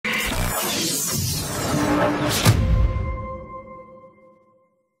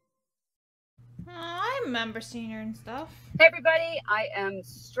remember seeing her and stuff. Hey everybody, I am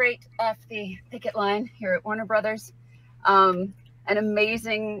straight off the picket line here at Warner Brothers. An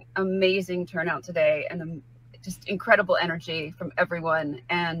amazing, amazing turnout today, and just incredible energy from everyone,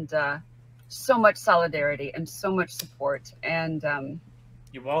 and so much solidarity and so much support. And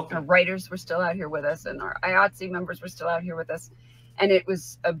you're welcome. Our writers were still out here with us, and our IATSE members were still out here with us. And it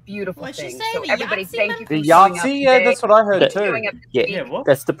was a beautiful thing. So everybody, thank you for the Yahtzee. Yeah, that's what I heard too. Yeah,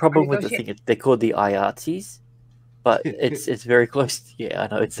 that's the problem with the thing. They're called the IATSEs, but it's very close. Yeah, I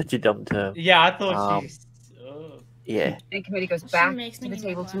know it's such a dumb term. Yeah, I thought she's. Yeah. And committee goes back to the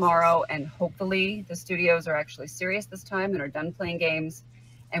table tomorrow, and hopefully the studios are actually serious this time and are done playing games,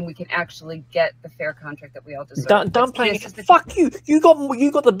 and we can actually get the fair contract that we all deserve. Done playing. Fuck you! You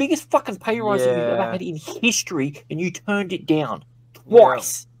got the biggest fucking pay rise you've ever had in history, and you turned it down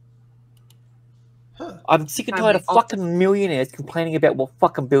twice. Huh. I'm sick and tired of fucking millionaires complaining about what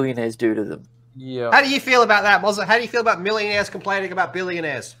fucking billionaires do to them. Yeah. How do you feel about that, Moz? How do you feel about millionaires complaining about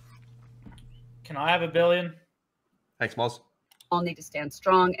billionaires? Can I have $1 billion? Thanks, Moz. All need to stand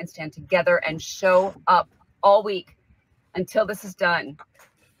strong and stand together and show up all week until this is done.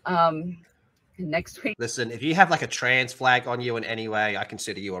 Next week. Listen, if you have like a trans flag on you in any way, I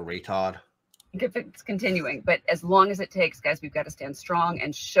consider you a retard. If it's continuing, but as long as it takes, guys, we've got to stand strong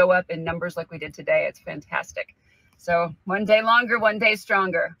and show up in numbers like we did today. It's fantastic. So one day longer, one day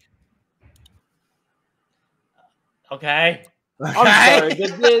stronger. Okay. I'm sorry,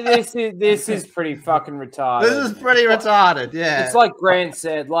 this is pretty fucking retarded. This is pretty retarded, yeah. It's like Grant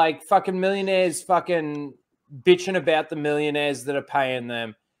said, like fucking millionaires fucking bitching about the millionaires that are paying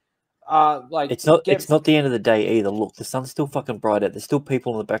them. Like it's not the end of the day either. Look, the sun's still fucking bright out. There's still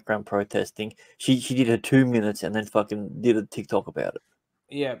people in the background protesting. She did her 2 minutes and then fucking did a TikTok about it.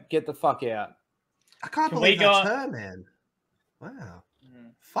 Yeah, get the fuck out. I can't believe that's her, man. Wow.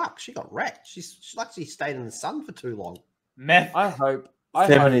 Fuck, she got wrecked. She stayed in the sun for too long. Meth. I hope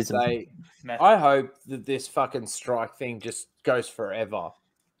that this fucking strike thing just goes forever.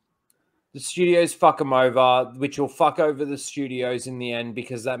 The studios fuck them over, which will fuck over the studios in the end,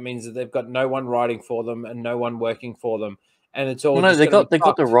 because that means that they've got no one writing for them and no one working for them, and it's all. No, they got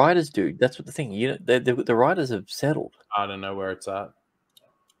the writers, dude. That's what the thing. You know, the writers have settled. I don't know where it's at.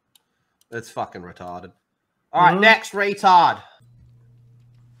 It's fucking retarded. All right, next retard.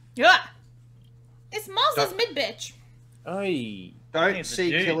 Yeah, it's Moz's mid bitch. Hey, don't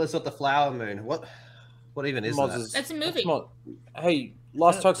see Killers of the Flower Moon. What even is that? That's a movie. Hey,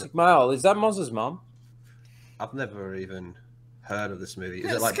 Last Toxic Male. Is that Moz's mum? I've never even heard of this movie.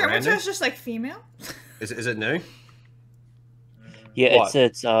 Is No, it like brand new? just like female. Is it new? Yeah,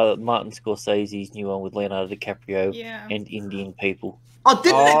 it's Martin Scorsese's new one with Leonardo DiCaprio and Indian people. Oh,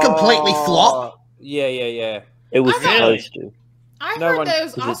 didn't it completely flop? Yeah. It was supposed to. I heard that it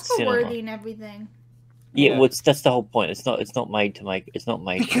was Oscar worthy and everything. Yeah, well, that's the whole point. It's not made to make. It's not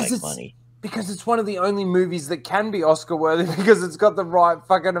made to make money. Because it's one of the only movies that can be Oscar worthy because it's got the right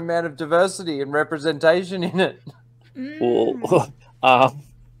fucking amount of diversity and representation in it. What?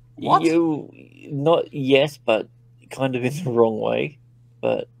 Yes, but kind of in the wrong way.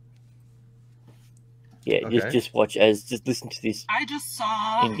 But yeah, just listen to this. I just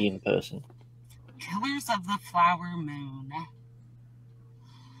saw Indian person. Killers of the Flower Moon.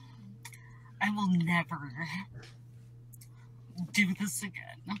 I will never do this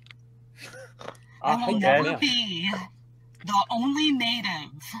again. I will never be the only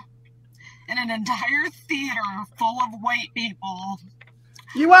native in an entire theater full of white people.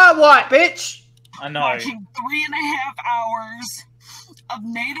 You are white, bitch! I know. Watching 3.5 hours of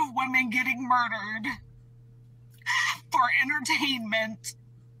native women getting murdered for entertainment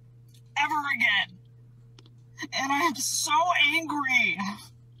ever again. And I am so angry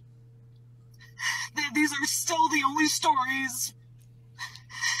that these are still the only stories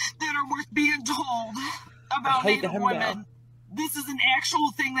that are worth being told about native women. This is an actual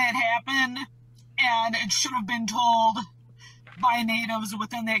thing that happened, and it should have been told by natives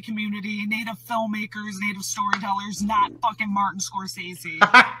within that community, native filmmakers, native storytellers, not fucking Martin Scorsese.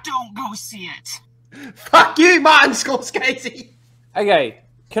 Don't go see it. Fuck you, Martin Scorsese. Okay,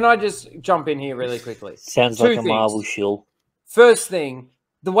 can I just jump in here really quickly? Sounds like a Marvel shill. First thing,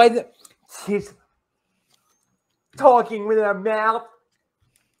 the way that she's talking with her mouth.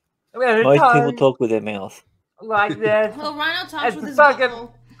 Most people talk with their mouth. Like that. Well, Rhino talks with his fucking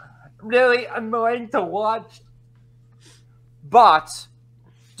butthole. really annoying to watch. But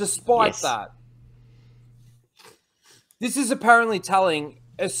despite that, this is apparently telling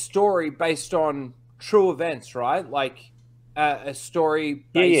a story based on true events, right? Like a story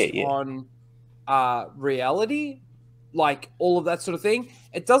based on reality. like all of that sort of thing.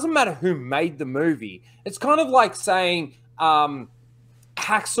 It doesn't matter who made the movie. It's kind of like saying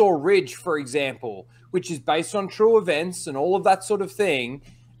Hacksaw Ridge, for example, which is based on true events and all of that sort of thing,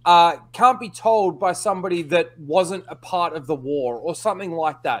 can't be told by somebody that wasn't a part of the war or something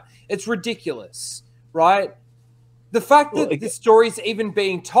like that. It's ridiculous, right? The fact that the story's even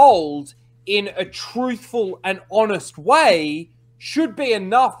being told in a truthful and honest way should be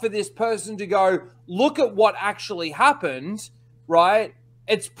enough for this person to go, look at what actually happened, right?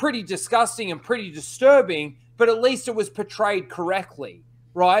 It's pretty disgusting and pretty disturbing, but at least it was portrayed correctly,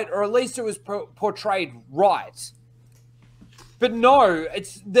 right? Or at least it was portrayed right. But no,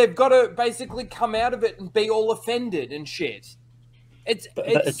 they've got to basically come out of it and be all offended and shit. It's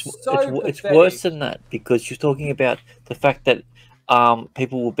worse than that, because you're talking about the fact that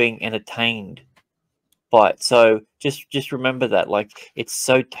people were being entertained by it. So just remember that. Like, it's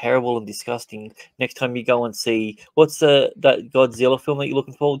so terrible and disgusting. Next time you go and see, what's that Godzilla film that you're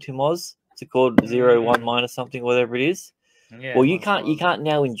looking forward to, Moz? Is it called 01 minus something, whatever it is? Yeah, well, you can't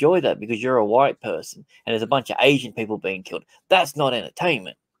now enjoy that because you're a white person and there's a bunch of Asian people being killed. That's not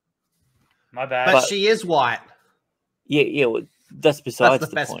entertainment. My bad. But she is white. Yeah. Well, that's besides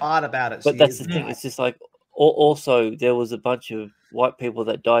the best point. part about it. But that's the thing. It's just like, also there was a bunch of white people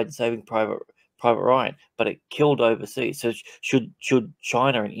that died in Saving Private Ryan, but it killed overseas. So should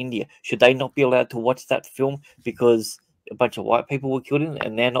China and India, should they not be allowed to watch that film because a bunch of white people were killed in it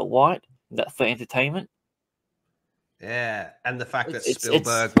and they're not white? That for entertainment? Yeah, and the fact that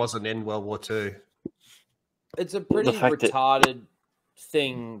Spielberg wasn't in World War II. It's a pretty retarded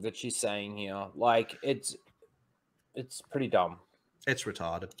thing that she's saying here. Like, it's pretty dumb. It's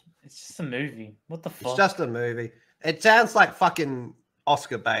retarded. It's just a movie. What the fuck? It's just a movie. It sounds like fucking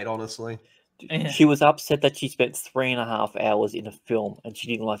Oscar bait, honestly. She was upset that she spent 3.5 hours in a film and she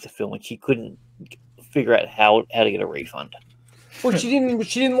didn't like the film and she couldn't figure out how to get a refund. Well, she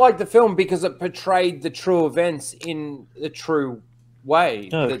didn't like the film because it portrayed the true events in the true way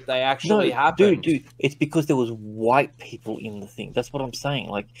that they actually happened. Dude, it's because there was white people in the thing. That's what I'm saying.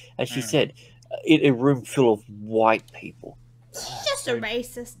 Like, as she said, a room full of white people. She's just a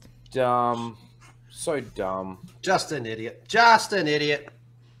racist. Dumb. So dumb. Just an idiot. Just an idiot.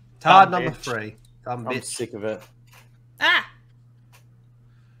 Tard number 3. I'm sick of it.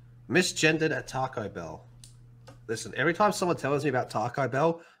 Misgendered at Taco Bell. Listen, every time someone tells me about Taco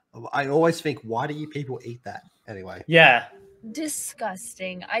Bell, I always think, why do you people eat that? Anyway. Yeah.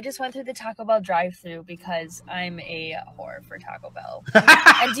 Disgusting. I just went through the Taco Bell drive-thru because I'm a whore for Taco Bell.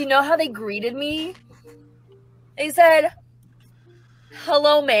 And do you know how they greeted me? They said,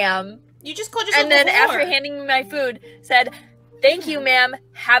 "Hello, ma'am." You just called yourself and then a whore. After handing me my food, said, "Thank you, ma'am.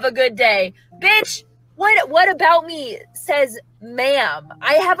 Have a good day." Bitch, what about me says ma'am?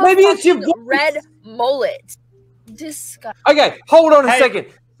 I have a red mullet. Disgusting. Okay, hold on a second.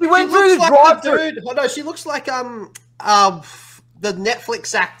 She went through the drive-thru. Oh no, she looks like the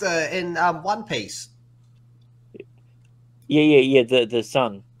Netflix actor in One Piece. Yeah. The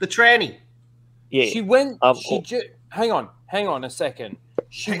son. The tranny. Yeah. She went. Hang on a second.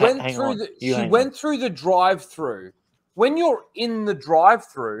 She went through the drive-thru. When you're in the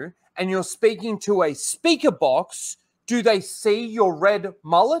drive-thru and you're speaking to a speaker box, do they see your red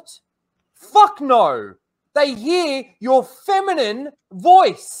mullet? Fuck no. They hear your feminine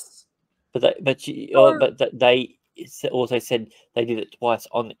voice. But they also said they did it twice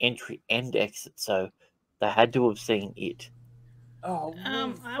on entry and exit, so they had to have seen it. Oh,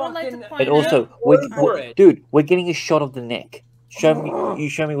 I would like to point out. Also, we're getting a shot of the neck. Show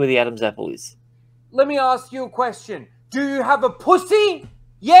me where the Adam's apple is. Let me ask you a question. Do you have a pussy?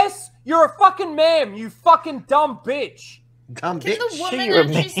 Yes, you're a fucking ma'am. You fucking dumb bitch. Dumb bitch. Can the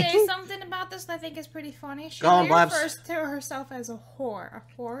woman actually say something about this that I think is pretty funny? She refers to herself as a whore. A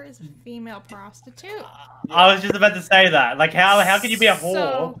whore is a female prostitute. I was just about to say that. Like, how can you be a whore?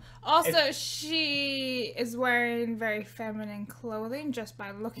 So, also, she is wearing very feminine clothing just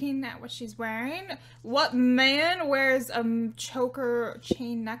by looking at what she's wearing. What man wears a choker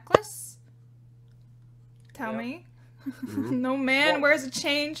chain necklace? Tell me. No man wears a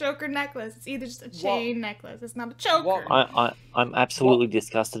chain choker necklace. It's either just a chain necklace. It's not a choker. I'm absolutely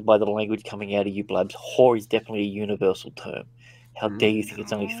disgusted by the language coming out of you, Blabs. Whore is definitely a universal term. How dare you think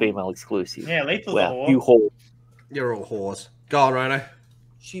it's only female exclusive? Yeah, Lethal's a whore. You whore. You're all whores. Go on, Rhino.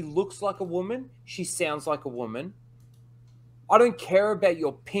 She looks like a woman. She sounds like a woman. I don't care about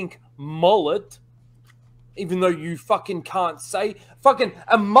your pink mullet. Even though you fucking can't say. Fucking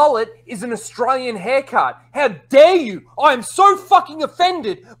a mullet is an Australian haircut. How dare you? I am so fucking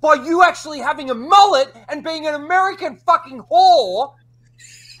offended by you actually having a mullet and being an American fucking whore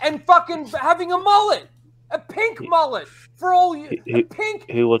and fucking having a mullet. A pink mullet for all you. A pink.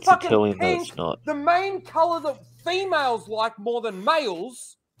 Who wants to fucking tell him that pink, it's not? The wants to tell him that it's not? The main color that females like more than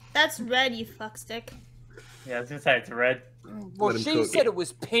males. That's red, you fuckstick. Yeah, I was gonna say it's red. Well, she said it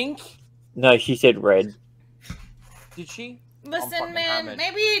was pink. No, she said red. Did she? Listen, man, hammered.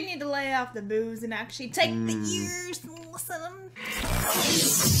 maybe you need to lay off the booze and actually take the years and listen.